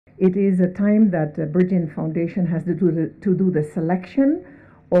It is a time that BRIDGIN Foundation has to do the selection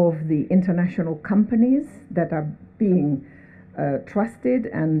of the international companies that are being trusted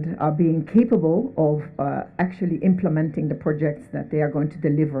and are being capable of actually implementing the projects that they are going to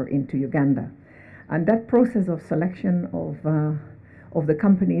deliver into Uganda. And that process of selection of the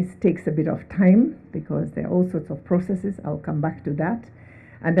companies takes a bit of time because there are all sorts of processes. I'll come back to that.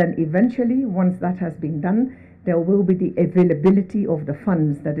 And then eventually, once that has been done, there will be the availability of the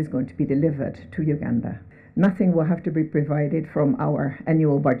funds that is going to be delivered to Uganda. Nothing will have to be provided from our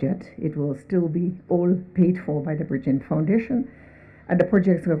annual budget. It will still be all paid for by the BRIDGIN Foundation. And the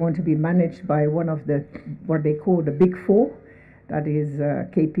projects are going to be managed by one of the, what they call the Big Four. That is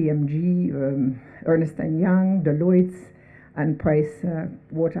KPMG, Ernst & Young, Deloitte, and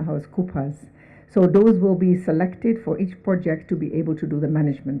PricewaterhouseCoopers. So those will be selected for each project to be able to do the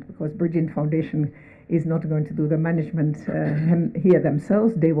management, because BRIDGIN Foundation is not going to do the management here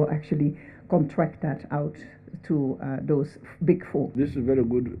themselves. They will actually contract that out to those Big Four. This is a very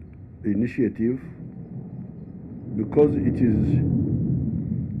good initiative because it is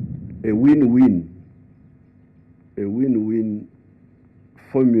a win-win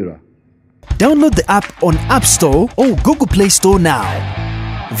formula. Download the app on App Store or Google Play Store now.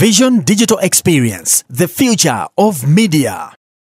 Vision Digital Experience, the future of media.